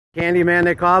Candyman,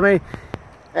 they call me,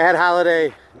 at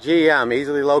Holiday GM,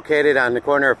 easily located on the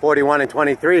corner of 41 and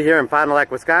 23 here in Fond du Lac,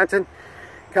 Wisconsin.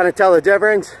 Kind of tell the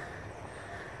difference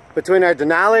between our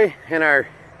Denali and our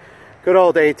good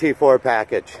old AT4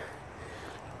 package.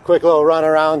 Quick little run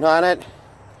around on it.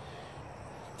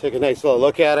 Take a nice little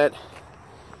look at it.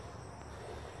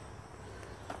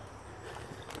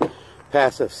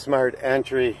 Passive smart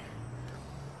entry.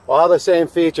 All the same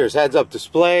features. Heads-up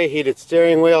display, heated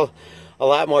steering wheel, a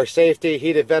lot more safety,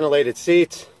 heated ventilated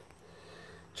seats,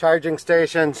 charging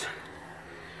stations,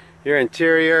 your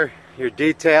interior, your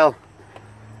detail.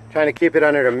 Trying to keep it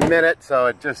under a minute so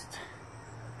it just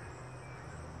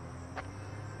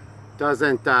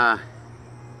doesn't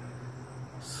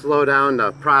slow down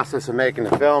the process of making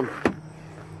the film.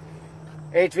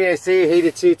 HVAC,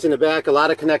 heated seats in the back, a lot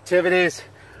of connectivities,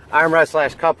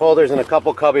 armrest / cup holders, and a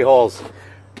couple cubby holes,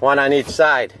 one on each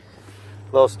side.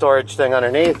 Little storage thing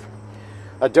underneath.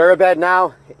 A Durabed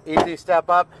now, easy step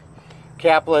up,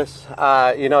 capless.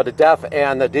 You know, the DEF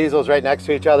and the diesel's right next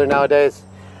to each other nowadays.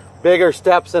 Bigger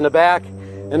steps in the back,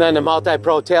 and then the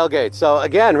multi-pro tailgate. So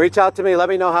again, reach out to me, let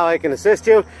me know how I can assist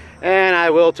you, and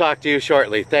I will talk to you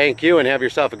shortly. Thank you, and have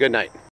yourself a good night.